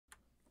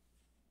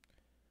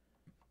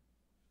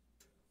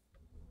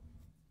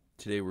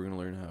Today we're going to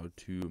learn how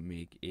to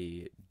make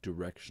a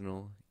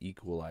directional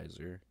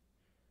equalizer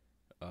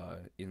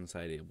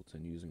inside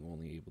Ableton using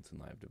only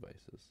Ableton Live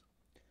devices.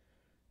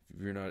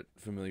 If you're not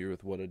familiar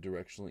with what a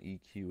directional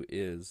EQ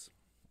is,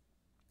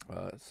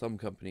 some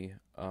company,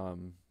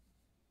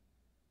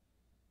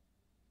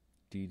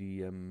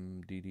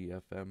 DDFM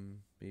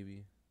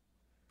maybe?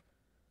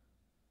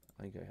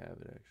 I think I have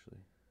it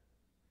actually.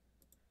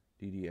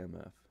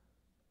 DDMF.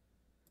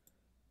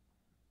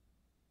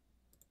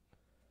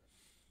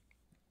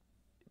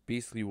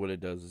 Basically what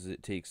it does is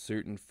it takes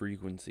certain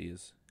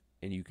frequencies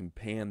and you can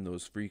pan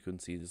those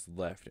frequencies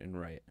left and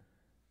right.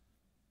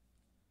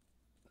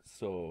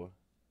 So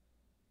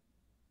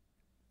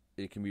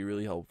it can be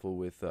really helpful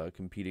with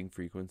competing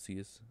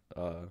frequencies.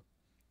 So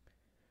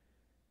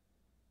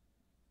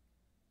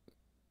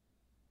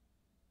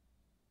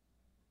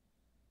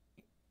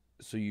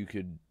you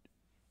could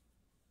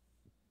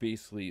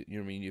basically, you know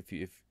what I mean, if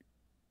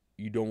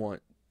you don't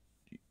want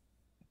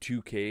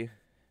 2K,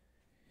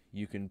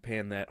 you can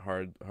pan that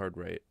hard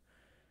right,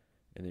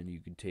 and then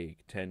you can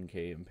take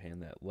 10K and pan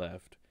that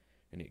left,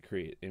 and it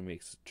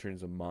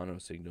turns a mono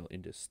signal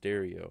into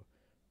stereo,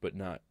 but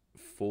not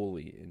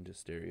fully into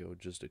stereo,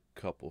 just a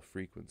couple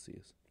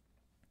frequencies.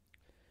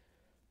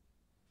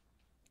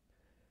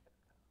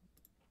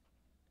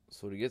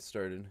 So to get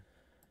started,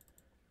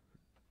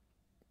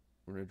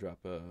 we're going to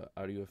drop a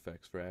audio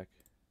effects rack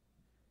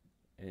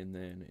and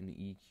then an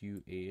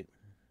EQ8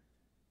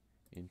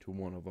 into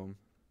one of them.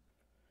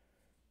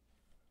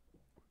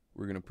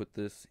 We're going to put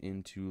this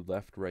into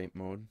left-right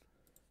mode,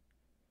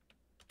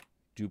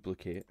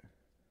 duplicate,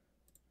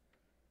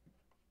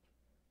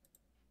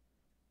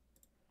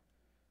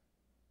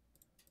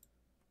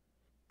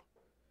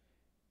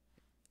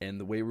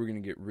 and the way we're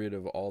going to get rid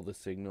of all the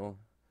signal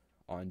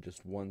on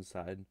just one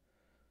side,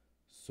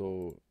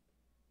 so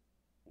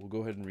we'll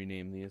go ahead and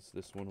rename these.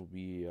 This one will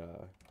be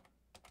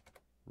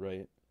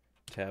right,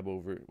 tab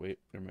over, wait,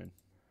 never mind.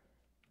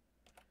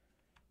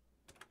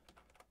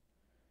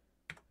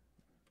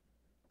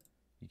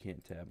 You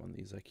can't tab on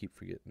these, I keep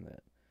forgetting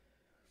that.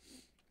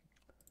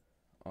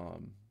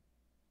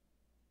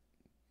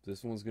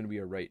 This one's going to be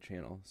a right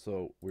channel,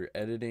 so we're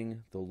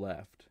editing the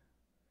left,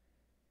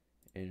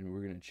 and we're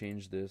going to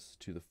change this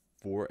to the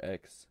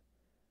 4x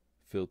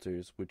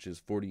filters, which is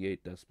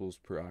 48 decibels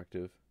per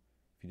octave,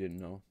 if you didn't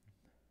know.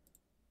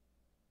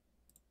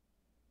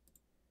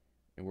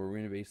 And what we're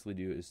going to basically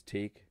do is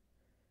take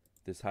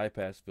this high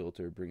pass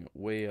filter, bring it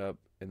way up,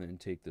 and then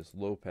take this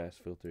low pass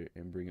filter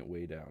and bring it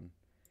way down.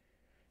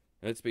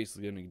 And that's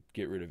basically going to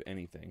get rid of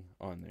anything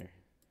on there.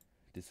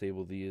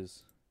 Disable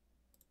these,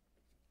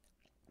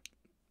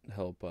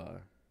 help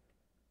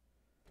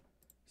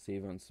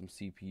save on some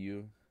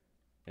CPU,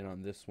 and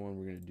on this one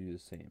we're going to do the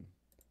same,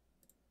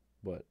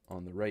 but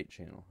on the right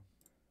channel.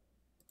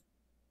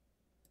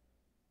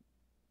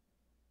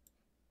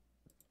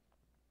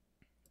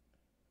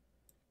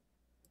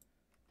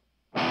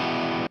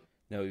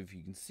 Now if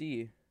you can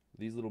see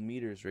these little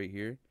meters right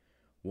here,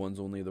 one's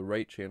only the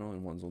right channel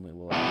and one's only the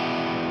left.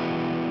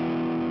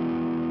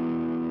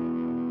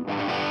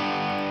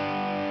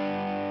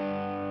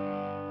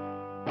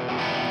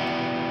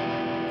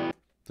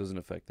 Doesn't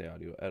affect the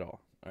audio at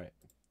all. Alright.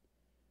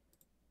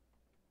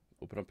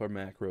 Open up our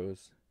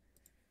macros.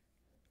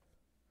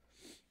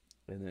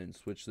 And then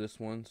switch this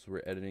one, so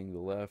we're editing the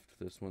left.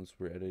 This one, so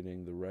we're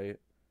editing the right.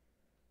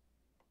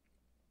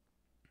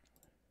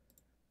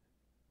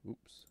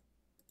 Oops.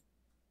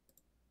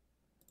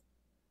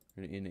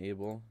 We're going to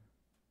enable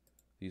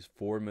these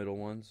 4 middle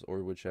ones,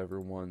 or whichever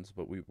ones,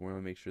 but we want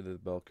to make sure they're the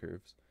bell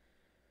curves.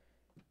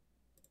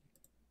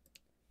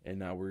 And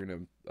now we're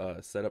going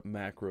to set up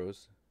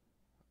macros.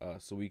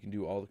 So we can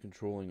do all the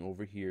controlling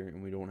over here,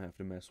 and we don't have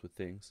to mess with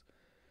things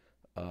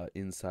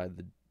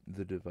inside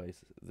the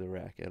device, the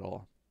rack at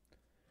all.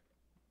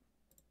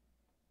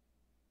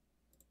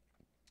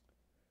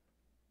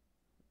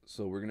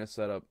 So we're going to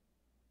set up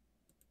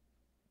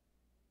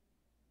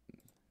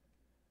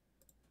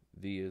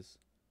these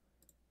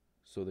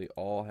so they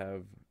all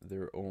have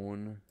their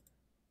own,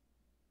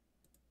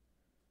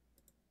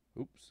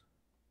 oops,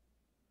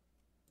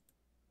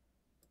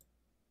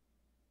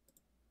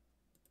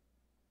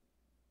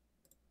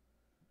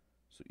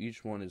 so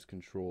each one is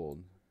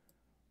controlled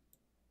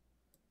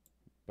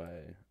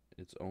by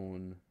its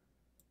own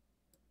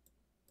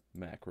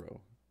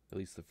macro, at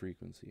least the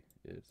frequency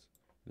is.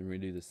 Then we're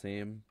going to do the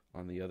same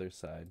on the other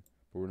side,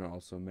 but we're going to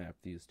also map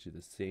these to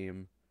the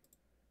same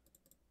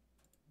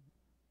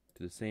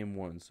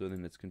one, so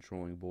then it's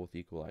controlling both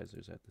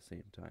equalizers at the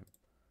same time.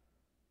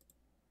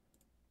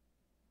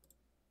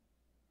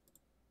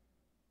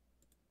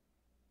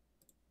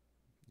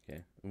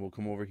 Okay, and we'll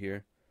come over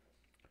here.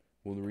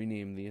 We'll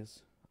rename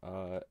these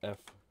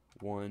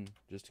F1,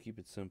 just to keep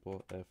it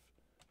simple,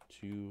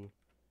 F2,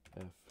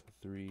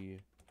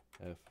 F3,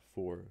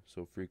 F4.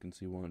 So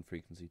frequency 1,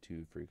 frequency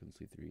 2,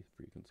 frequency 3,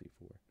 frequency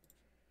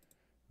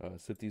 4.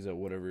 Set these at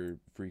whatever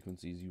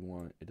frequencies you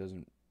want. It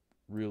doesn't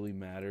really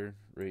matter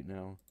right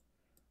now.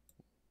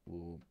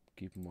 We'll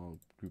keep them all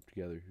grouped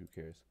together, who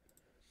cares.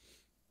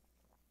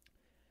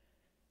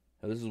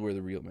 Now this is where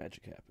the real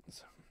magic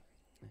happens.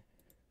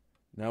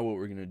 Now what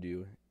we're going to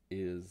do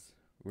is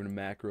we're going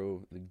to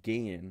macro the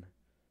gain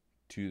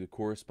to the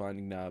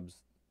corresponding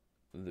knobs,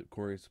 the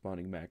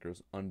corresponding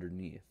macros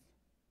underneath.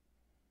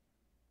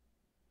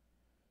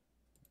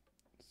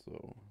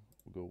 So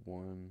we'll go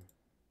 1,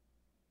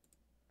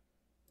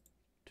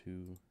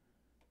 2,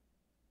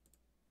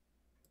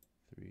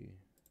 3,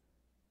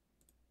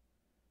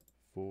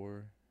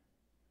 4,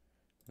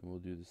 and we'll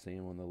do the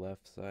same on the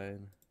left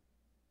side.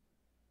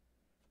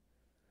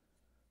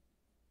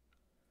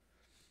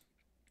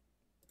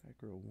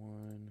 Macro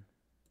 1,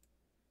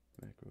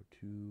 macro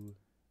 2,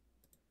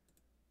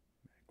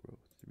 macro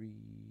 3,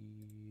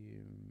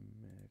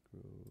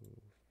 macro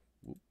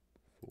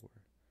 4.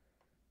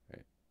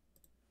 Alright.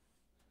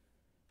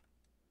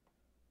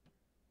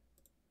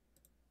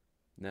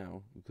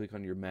 Now, we click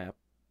on your map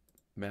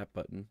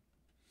button,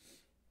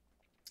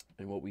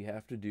 and what we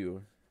have to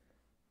do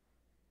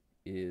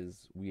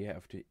is we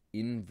have to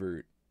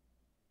invert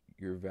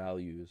your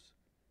values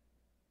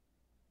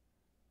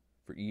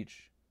for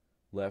each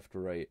left,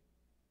 right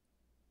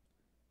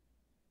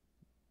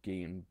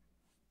gain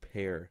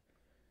pair.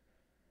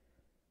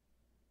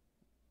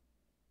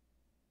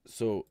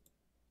 So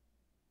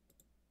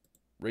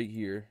right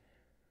here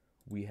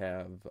we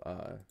have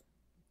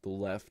the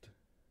left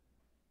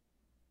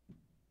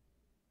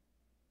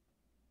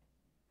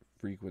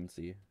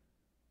frequency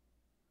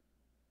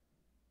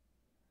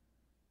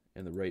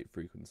and the right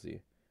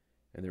frequency,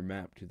 and they're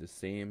mapped to the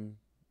same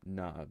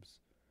knobs,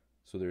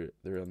 so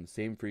they're on the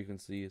same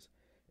frequencies,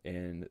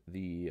 and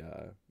the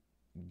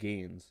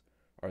gains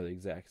are the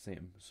exact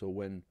same. So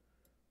when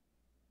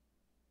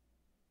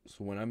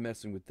I'm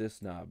messing with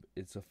this knob,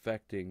 it's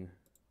affecting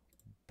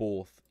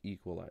both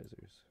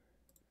equalizers.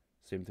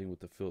 Same thing with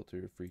the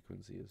filter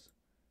frequencies.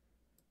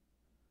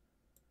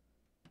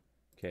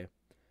 Okay,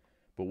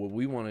 but what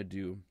we want to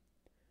do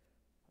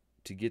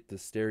to get the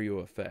stereo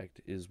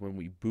effect is when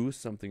we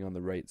boost something on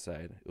the right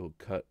side, it'll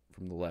cut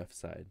from the left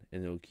side,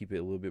 and it'll keep it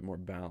a little bit more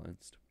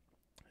balanced.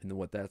 And then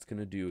what that's going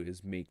to do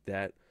is make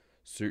that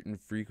certain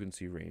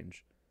frequency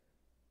range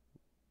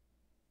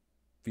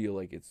feel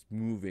like it's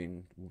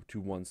moving to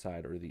one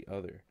side or the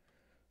other.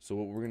 So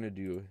what we're going to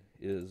do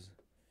is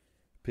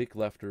pick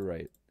left or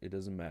right, it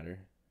doesn't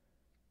matter,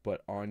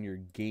 but on your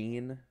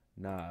gain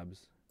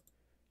knobs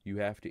you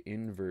have to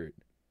invert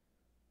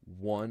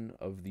one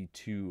of the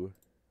two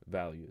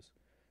values.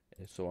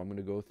 And so I'm going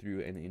to go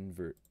through and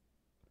invert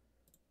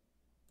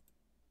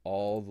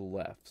all the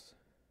lefts.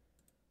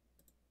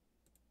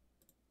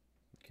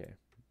 Okay.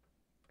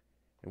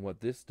 And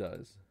what this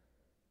does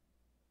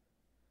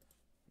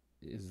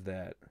is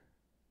that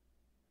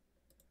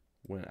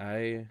when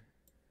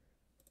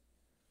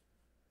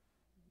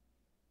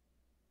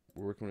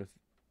we're working with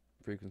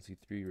frequency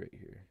 3 right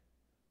here,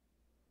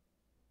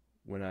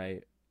 when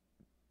I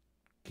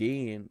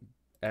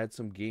add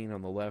some gain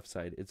on the left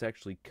side, it's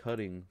actually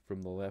cutting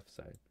from the left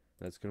side.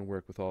 That's going to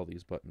work with all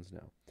these buttons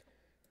now.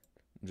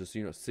 Just so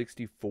you know,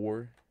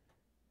 64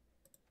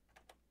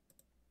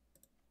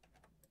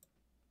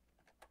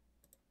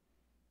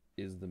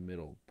 is the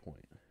middle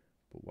point.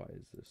 But why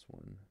is this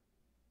one?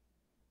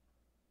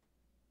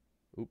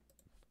 Oop,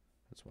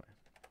 that's why.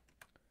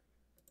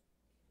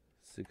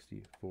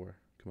 64,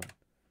 come on.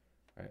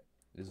 Alright,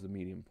 this is the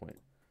medium point.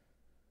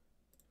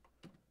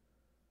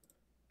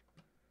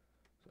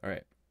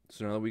 Alright,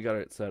 so now that we got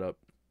it set up,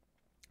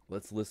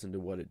 let's listen to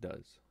what it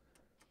does.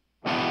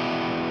 Let's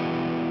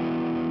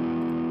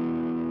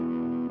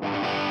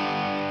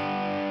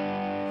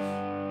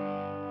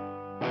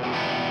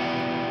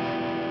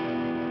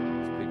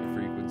pick a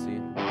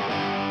frequency,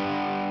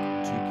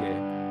 2K.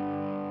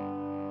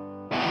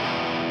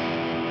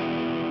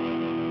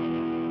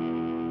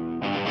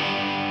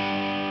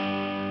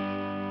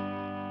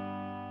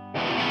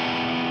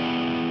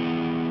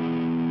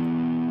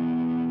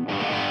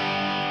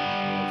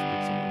 Let's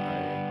pick something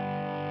higher,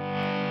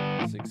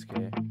 6K.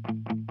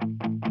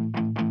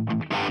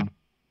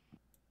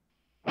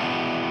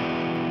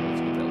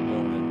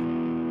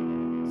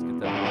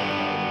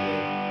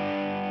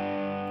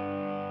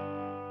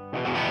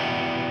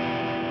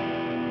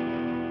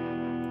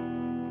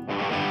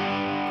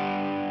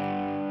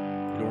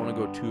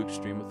 Too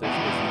extreme with this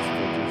because these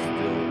filters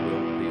still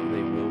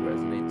will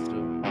resonate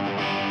still.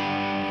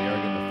 They are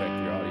going to affect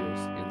your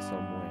audios in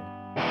some way.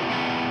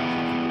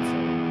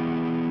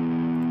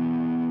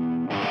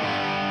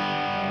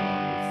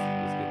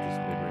 Let's get this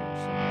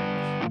mid-range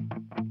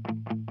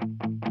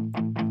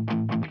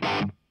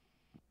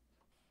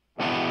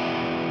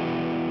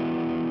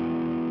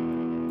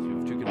So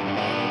we've taken a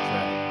mono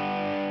track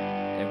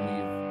and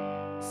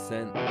we've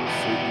sent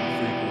certain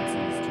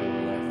frequencies to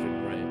the left and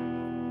right,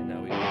 and now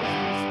we have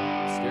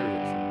stereo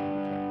sound.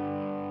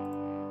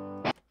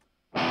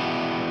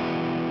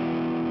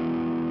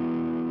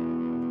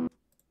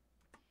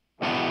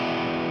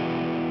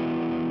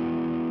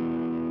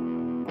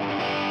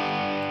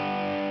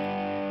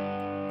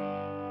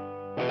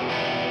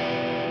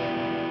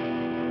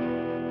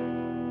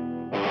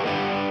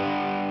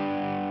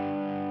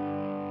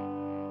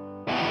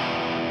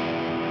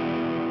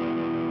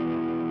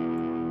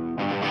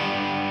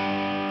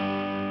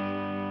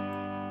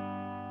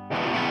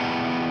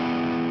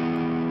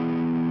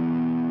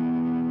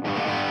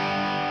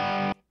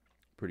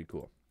 pretty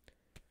cool.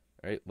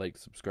 All right, like,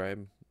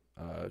 subscribe,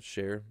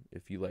 share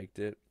if you liked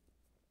it,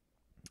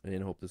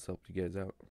 and hope this helped you guys out.